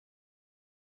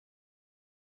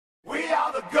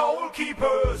are the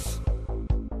goalkeepers.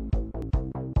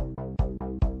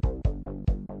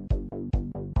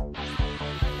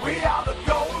 We are the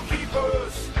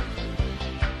goalkeepers.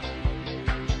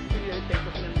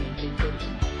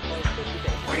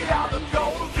 We are the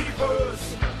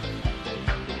goalkeepers.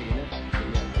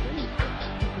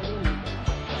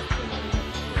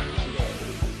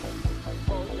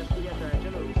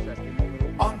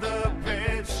 On the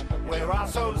pitch, we are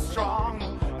so strong,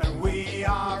 and we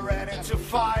are ready to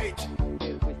fight.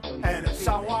 And if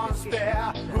someone's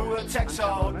there who attacks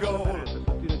our goal,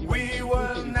 we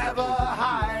will never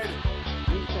hide.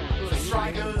 The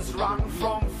strikers run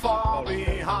from far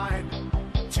behind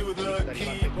to the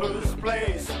keeper's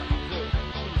place,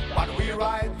 but we're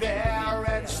right there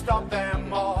and stop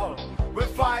them all. We're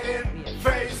fighting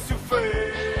face to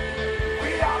face.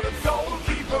 We are the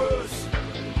goalkeepers,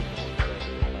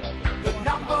 the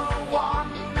number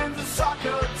one in the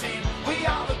soccer team. We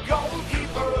are the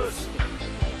goalkeepers.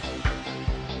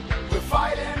 We're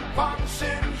fighting,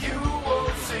 punching, you will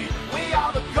see. We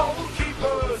are the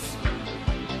goalkeepers,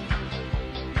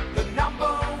 the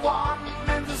number one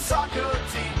in the soccer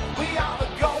team. We are the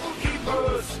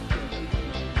goalkeepers,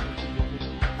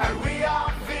 and we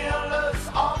are fearless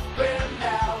of penalties.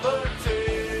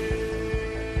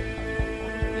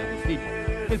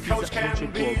 Coach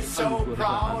can be so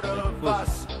proud of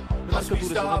us, cause we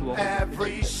stop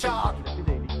every shot.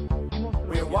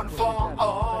 We're one for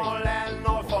all and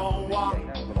all for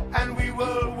one, and we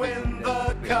will win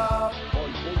the cup.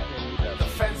 The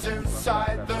fans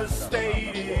inside the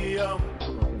stadium,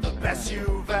 the best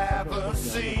you've ever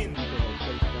seen.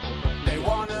 They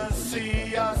wanna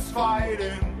see us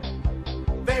fighting,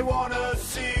 they wanna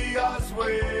see us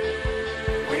win.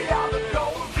 We are the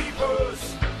goalkeepers,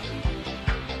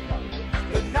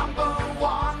 the number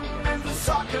one in the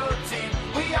soccer team.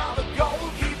 We are the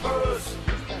goalkeepers.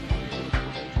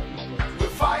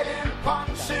 We're fighting,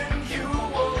 punching, you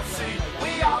will see.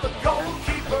 We are the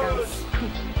goalkeepers,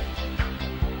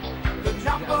 the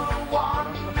number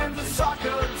one in the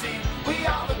soccer team. We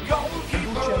are the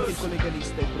goalkeepers. Il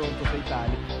colleganista è pronto per i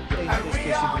pali, tenta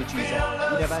spesso imprecisa,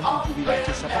 in avanti in cui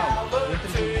vivace Paolo, mentre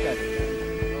giudicati.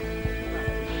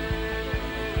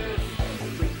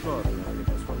 Quel corner che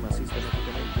trasforma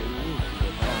sistematicamente in un ultimo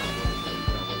bravo.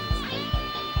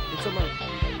 Insomma,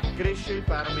 cresce il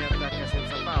Parma e attacca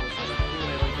senza pausa,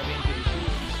 una eroicamente di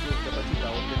tutti, sue capacità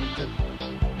organizzative.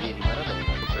 Vieni Maradona.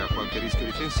 Oltre a qualche rischio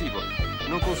difensivo,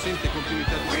 non consente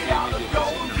continuità di We are the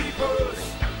goalkeepers,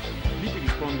 Lippi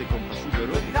risponde con pasciughe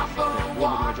the number uomo di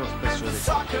maggior one in the spessore.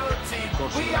 soccer team.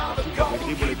 Corso We are the per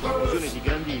debole conclusione goalkeepers. di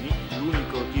Grandini,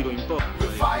 l'unico tiro in porta.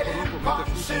 We're fighting,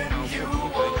 punching, you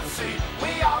will see.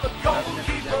 We are the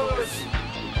goalkeepers,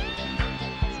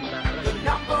 the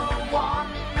number one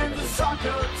in the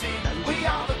soccer team. We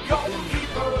are the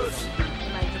goalkeepers,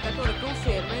 Ma il giocatore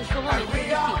conferma il suo and momento we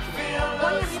di are